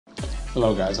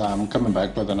Hello guys, I'm coming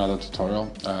back with another tutorial.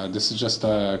 This is just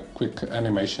a quick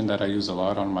animation that I use a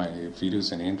lot on my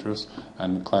videos and intros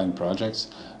and client projects.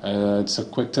 It's a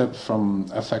quick tip from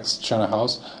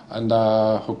fxchannelhouse, and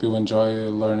hope you enjoy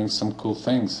learning some cool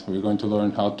things. We're going to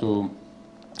learn how to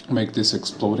make these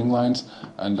exploding lines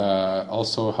and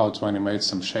also how to animate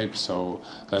some shapes. So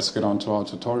let's get on to our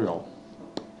tutorial.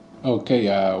 Okay,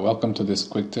 welcome to this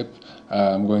quick tip.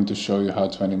 I'm going to show you how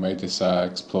to animate these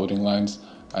exploding lines,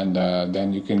 and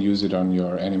then you can use it on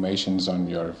your animations, on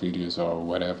your videos, or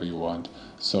whatever you want.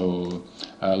 So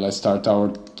let's start our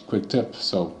quick tip.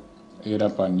 So hit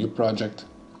up a new project,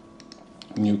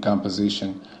 new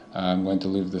composition. I'm going to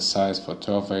leave the size for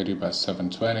 1280 by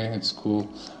 720. It's cool.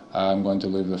 I'm going to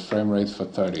leave the frame rate for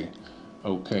 30.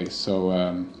 Okay, so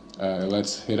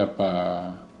let's hit up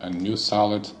a new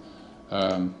solid,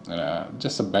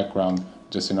 just a background,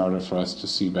 just in order for us to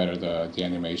see better the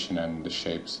animation and the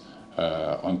shapes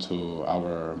onto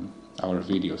our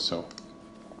video. So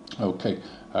okay,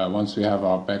 once we have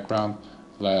our background,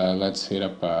 let's hit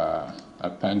up a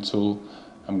pen tool.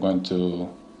 I'm going to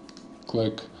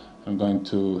click, I'm going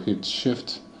to hit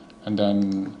shift and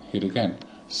then hit again.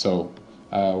 So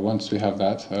once we have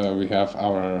that, we have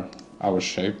our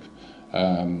shape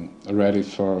ready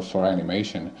for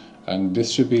animation, and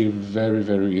this should be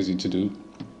very easy to do.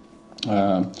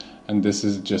 And this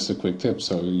is just a quick tip,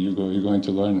 so you're going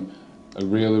to learn a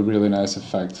really nice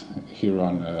effect here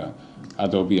on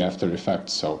Adobe After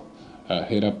Effects. So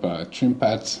hit up trim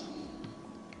paths,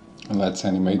 and let's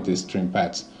animate these trim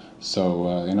paths. So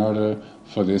in order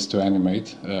for this to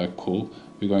animate cool,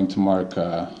 we're going to mark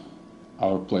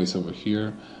our place over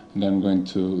here, and then I'm going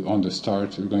to, on the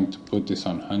start, we're going to put this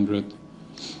on 100.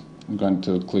 I'm going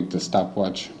to click the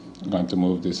stopwatch. I'm going to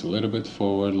move this a little bit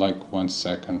forward, like 1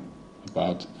 second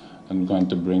about. I'm going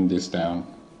to bring this down,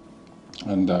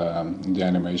 and the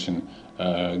animation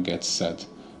gets set.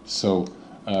 So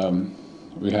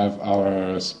we have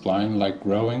our spline like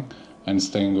growing and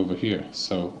staying over here.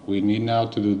 So we need now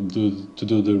to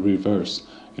do the reverse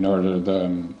in order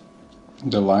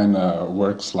the line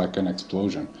works like an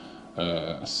explosion.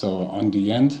 So on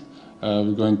the end,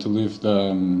 we're going to leave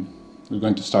we're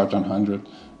going to start on 100.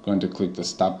 Going to click the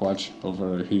stopwatch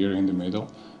over here in the middle.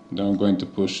 Then I'm going to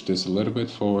push this a little bit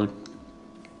forward.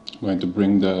 I'm going to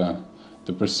bring the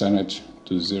percentage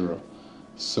to 0.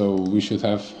 So we should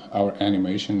have our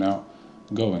animation now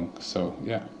going. So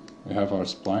yeah, we have our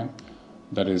spline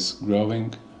that is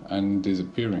growing and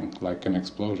disappearing like an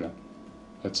explosion.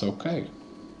 That's okay.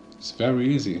 It's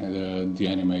very easy, the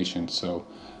animation. So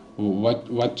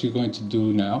what you're going to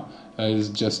do now is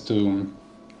just to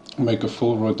make a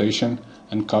full rotation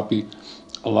and copy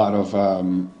a lot of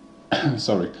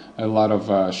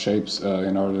shapes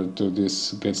in order to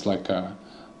this gets like a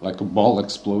ball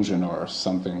explosion or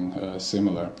something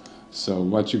similar. So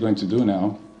what you're going to do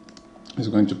now is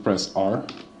going to press R,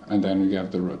 and then you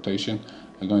have the rotation.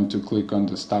 I'm going to click on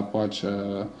the stopwatch,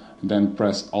 then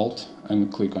press Alt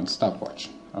and click on stopwatch.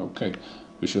 Okay,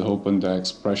 we should open the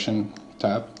expression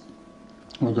tab.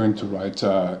 We're going to write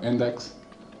index,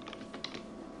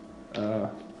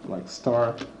 like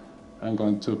star. I'm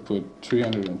going to put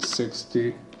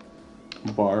 360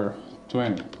 bar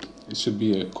 20. It should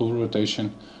be a cool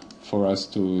rotation for us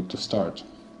to start.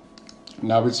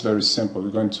 Now it's very simple. We're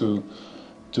going to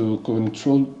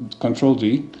control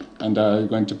D, and you're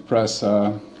going to press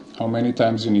how many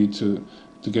times you need to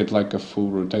get like a full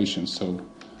rotation. So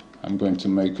I'm going to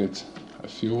make it a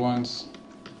few ones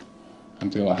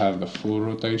until I have the full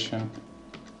rotation.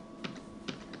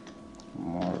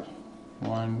 More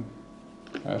one.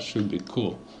 That should be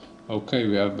cool. Okay,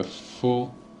 we have the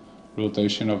full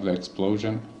rotation of the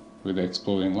explosion with the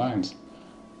exploding lines,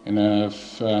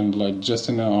 and like just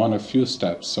on a few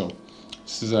steps. So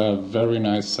this is a very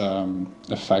nice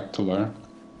effect to learn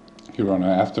here on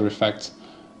After Effects.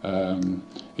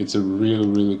 It's a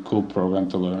really cool program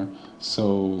to learn.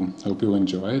 So hope you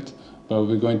enjoy it. But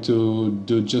we're going to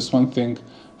do just one thing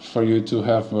for you to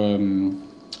have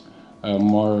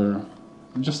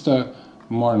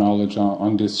more knowledge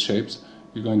on these shapes.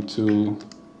 You're going to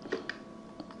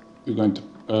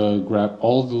grab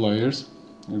all the layers.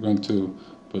 You're going to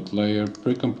put layer,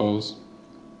 pre-compose,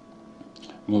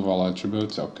 move all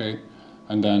attributes, okay,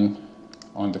 and then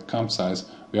on the comp size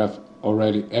we have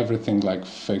already everything like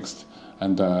fixed,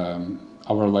 and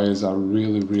our layers are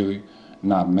really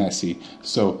not messy.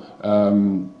 So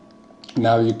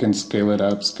now you can scale it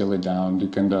up, scale it down. You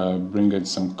can bring in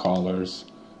some colors,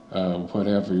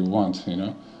 whatever you want, you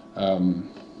know.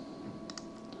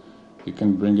 You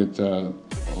can bring it,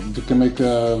 you can make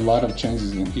a lot of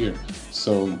changes in here.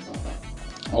 So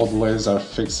all the layers are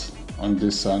fixed on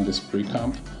this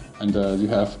pre-comp, and you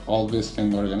have all this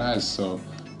thing organized. So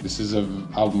this is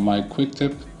my quick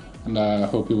tip, and I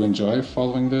hope you enjoy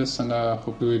following this, and I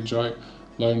hope you enjoy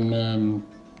learn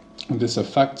this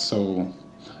effect. So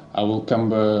I will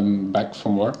come back for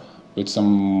more with some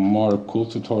more cool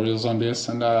tutorials on this,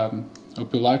 and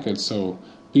hope you like it. So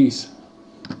peace.